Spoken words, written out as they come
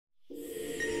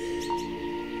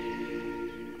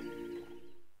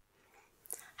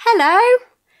Hello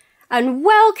and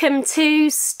welcome to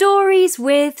Stories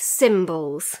with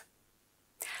Symbols.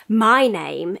 My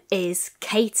name is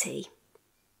Katie.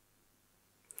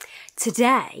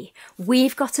 Today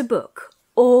we've got a book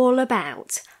all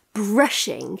about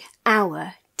brushing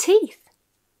our teeth.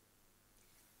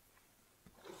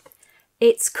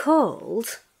 It's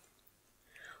called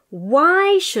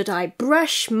Why Should I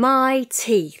Brush My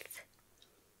Teeth?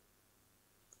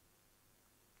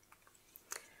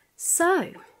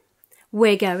 So,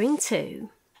 we're going to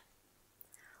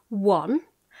 1.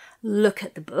 Look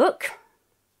at the book.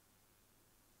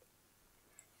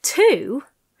 2.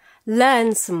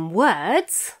 Learn some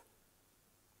words.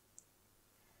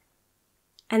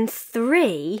 And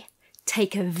 3.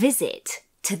 Take a visit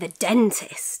to the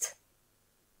dentist.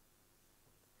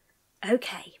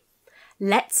 Okay,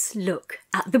 let's look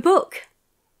at the book.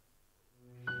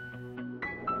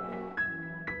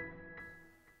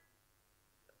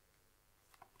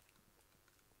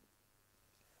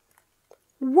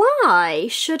 Why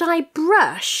should I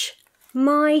brush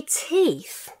my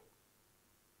teeth?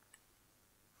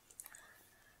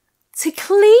 To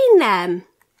clean them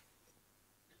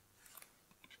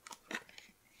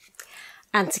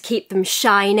and to keep them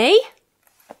shiny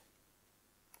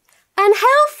and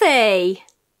healthy.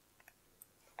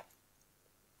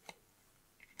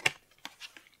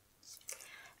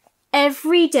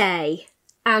 Every day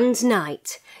and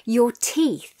night, your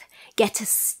teeth get a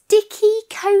sticky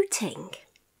coating.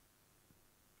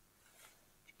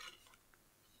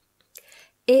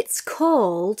 It's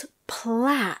called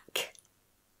plaque.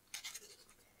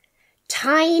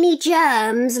 Tiny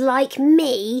germs like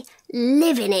me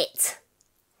live in it.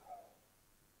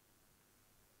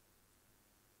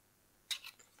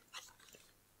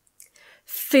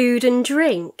 Food and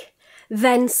drink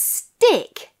then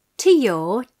stick to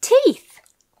your teeth.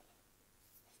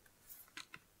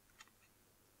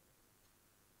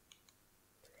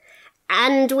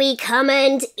 And we come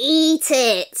and eat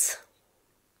it.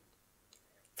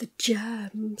 The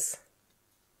germs.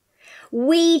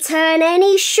 We turn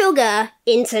any sugar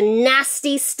into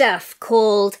nasty stuff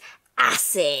called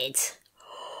acid.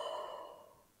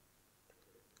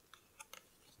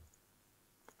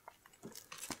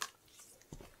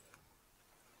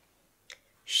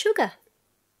 Sugar.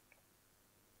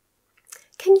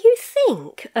 Can you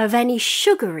think of any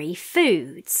sugary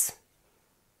foods?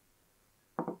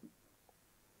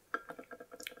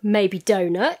 Maybe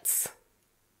donuts?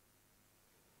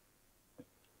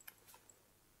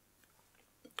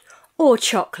 Or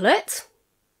chocolate?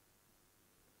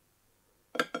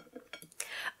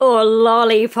 Or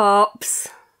lollipops?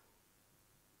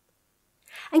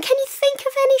 And can you think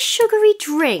of any sugary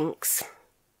drinks?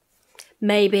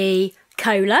 Maybe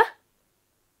cola?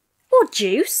 Or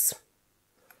juice?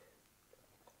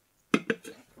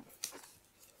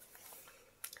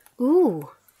 Ooh,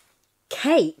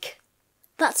 cake.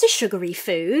 That's a sugary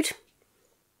food.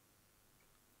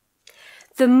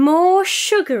 The more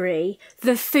sugary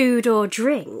the food or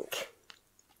drink,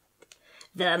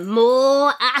 the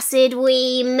more acid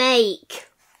we make.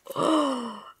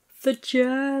 Oh, the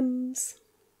germs.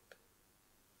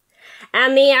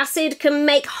 And the acid can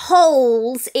make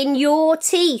holes in your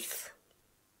teeth.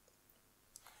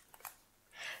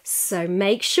 So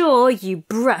make sure you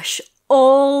brush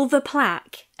all the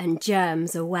plaque and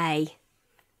germs away.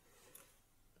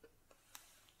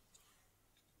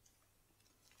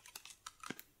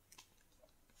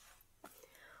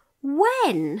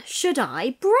 When should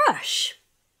I brush?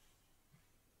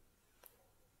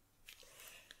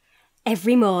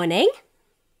 Every morning,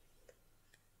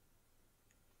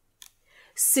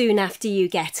 soon after you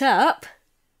get up,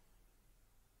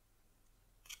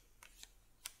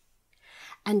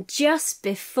 and just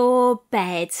before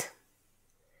bed.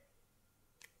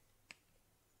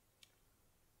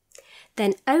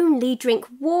 Then only drink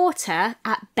water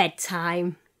at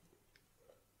bedtime.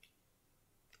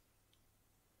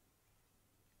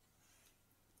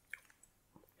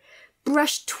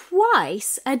 Brush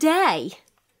twice a day.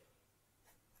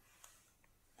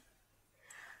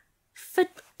 For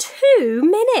 2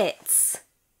 minutes.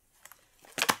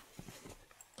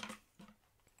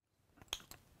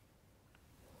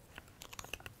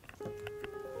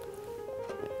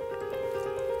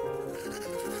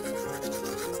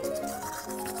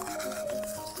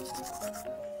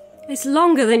 It's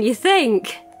longer than you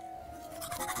think.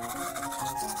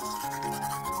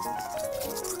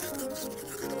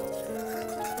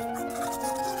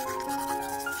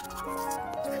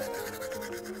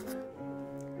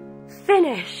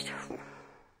 Finished.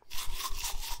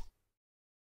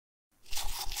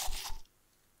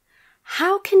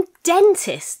 How can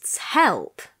dentists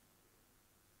help?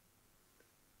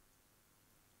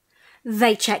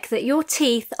 They check that your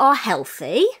teeth are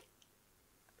healthy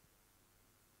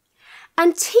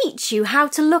and teach you how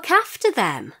to look after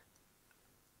them.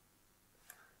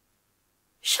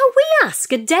 Shall we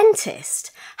ask a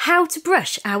dentist how to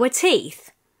brush our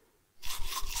teeth?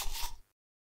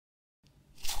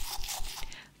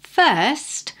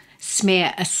 First,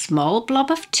 smear a small blob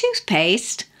of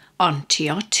toothpaste onto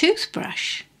your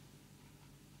toothbrush.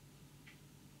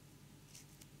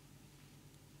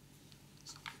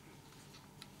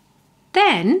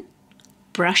 Then,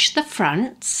 brush the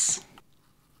fronts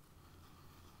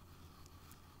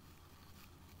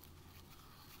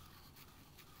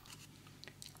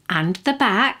and the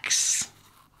backs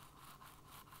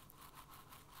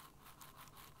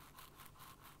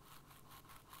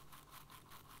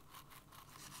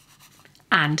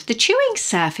and the chewing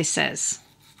surfaces.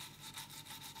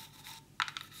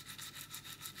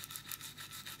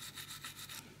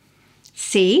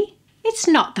 See, it's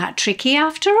not that tricky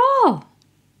after all.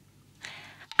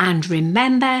 And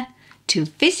remember to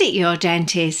visit your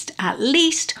dentist at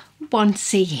least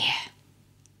once a year.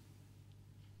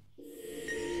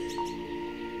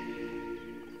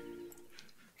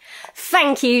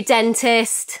 Thank you,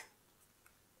 dentist.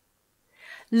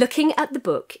 Looking at the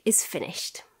book is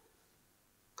finished.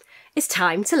 It's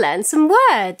time to learn some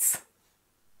words.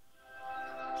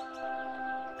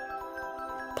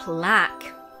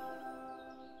 Plaque.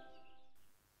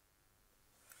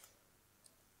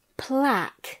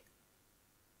 Plaque.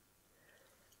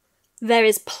 There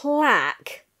is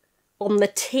plaque on the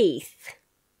teeth.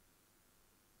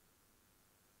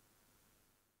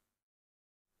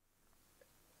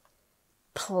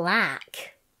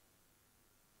 Plaque.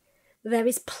 There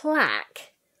is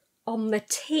plaque on the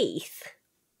teeth.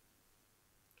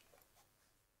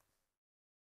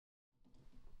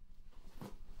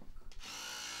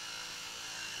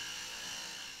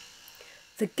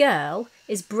 The girl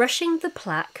is brushing the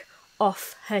plaque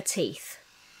off her teeth.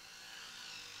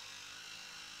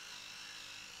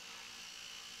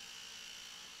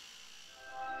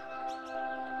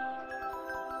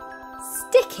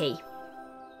 Sticky.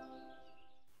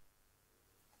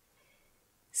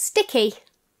 Sticky.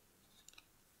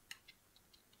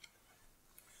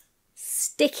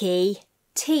 Sticky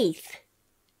teeth.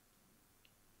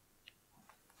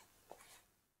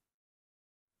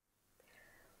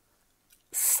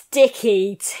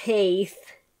 Sticky teeth.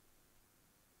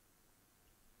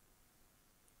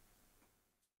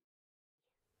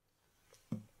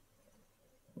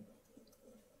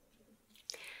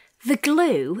 The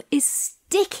glue is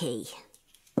sticky.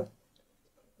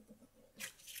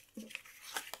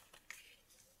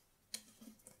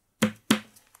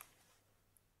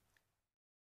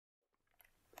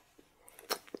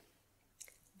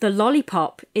 The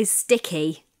lollipop is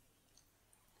sticky.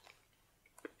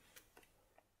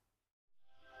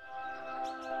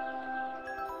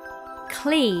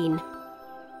 Clean.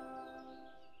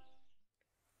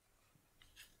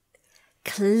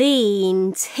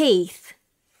 Clean teeth.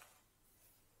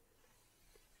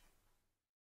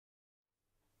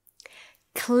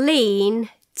 Clean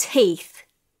teeth.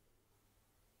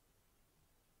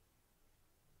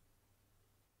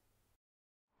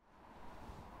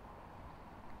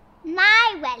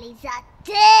 My wellies are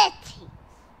dirty.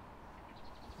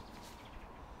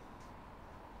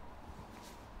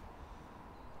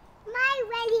 My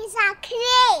wellies are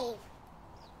clean.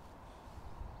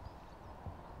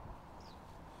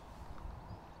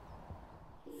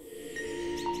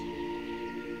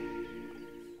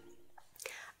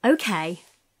 Okay.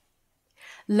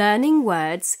 Learning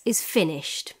words is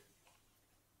finished.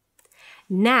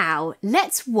 Now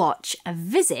let's watch a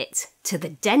visit to the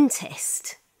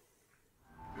dentist.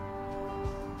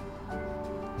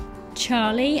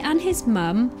 Charlie and his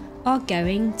mum are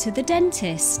going to the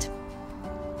dentist.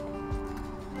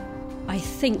 I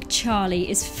think Charlie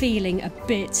is feeling a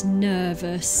bit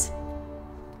nervous.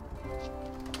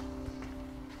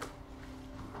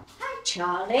 Hi,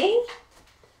 Charlie.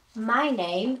 My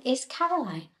name is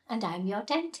Caroline and I'm your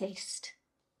dentist.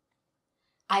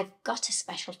 I've got a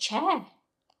special chair.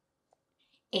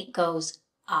 It goes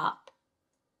up,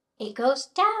 it goes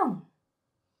down.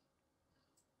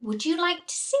 Would you like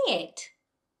to see it?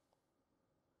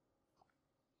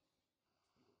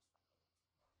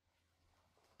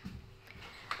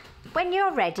 When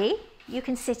you're ready, you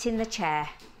can sit in the chair.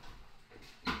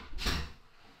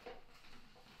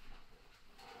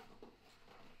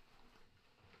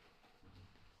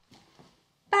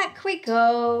 Back we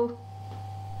go.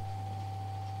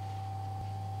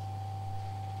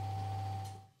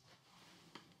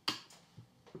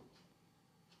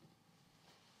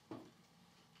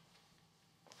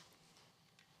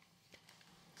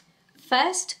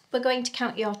 First, we're going to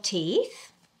count your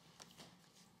teeth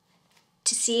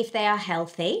to see if they are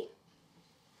healthy.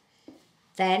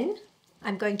 Then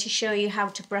I'm going to show you how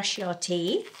to brush your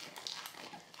teeth,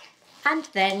 and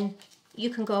then you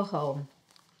can go home.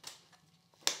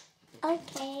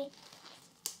 Okay.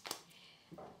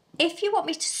 If you want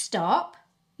me to stop,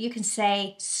 you can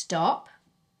say stop,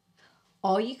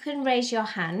 or you can raise your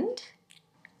hand.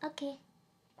 Okay.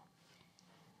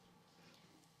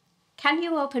 Can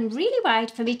you open really wide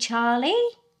for me, Charlie?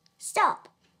 Stop.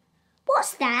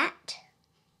 What's that?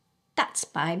 That's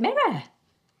my mirror.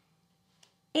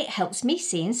 It helps me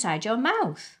see inside your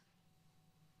mouth.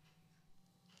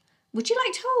 Would you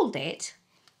like to hold it?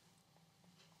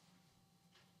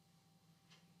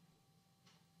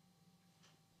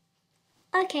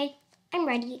 Okay, I'm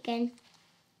ready again.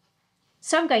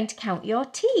 So I'm going to count your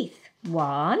teeth.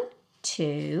 1,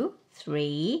 2,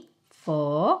 3,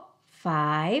 4,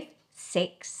 5,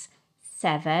 6,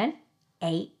 7,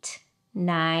 8,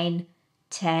 9,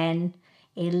 10,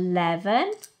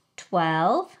 11,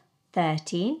 12,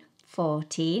 13,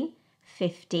 14,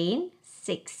 15,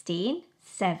 16,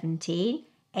 17,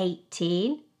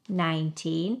 18,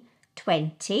 19,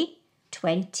 20,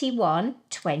 21,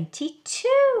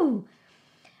 22.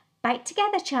 Bite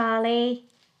together, Charlie.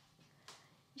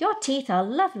 Your teeth are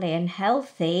lovely and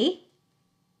healthy.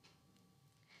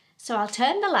 So I'll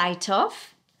turn the light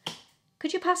off.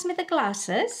 Could you pass me the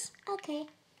glasses? Okay.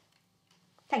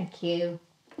 Thank you.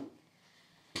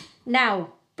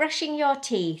 Now, brushing your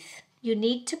teeth. You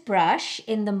need to brush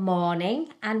in the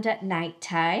morning and at night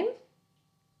time.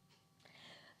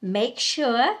 Make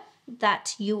sure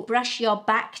that you brush your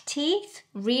back teeth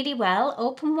really well,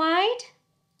 open wide,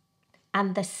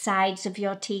 and the sides of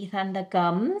your teeth and the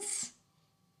gums.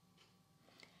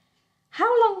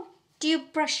 How long do you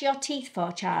brush your teeth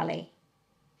for, Charlie?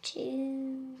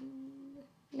 2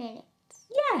 minutes.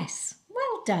 Yes,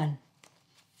 well done.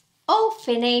 All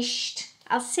finished.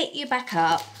 I'll sit you back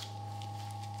up.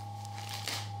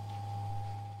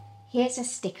 Here's a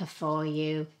sticker for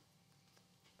you.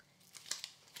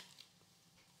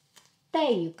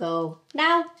 There you go.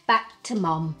 Now back to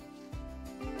Mom.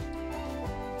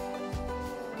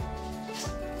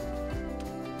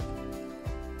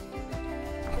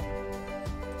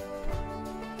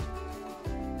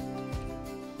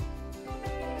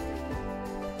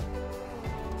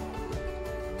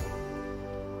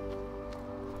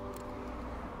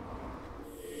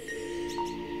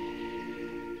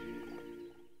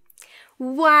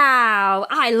 Wow,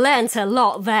 I learnt a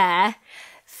lot there.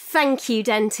 Thank you,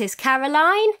 Dentist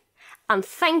Caroline, and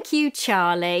thank you,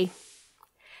 Charlie.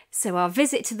 So our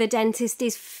visit to the dentist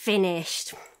is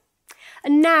finished.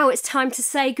 And now it's time to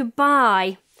say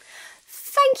goodbye.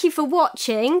 Thank you for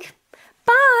watching.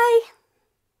 Bye.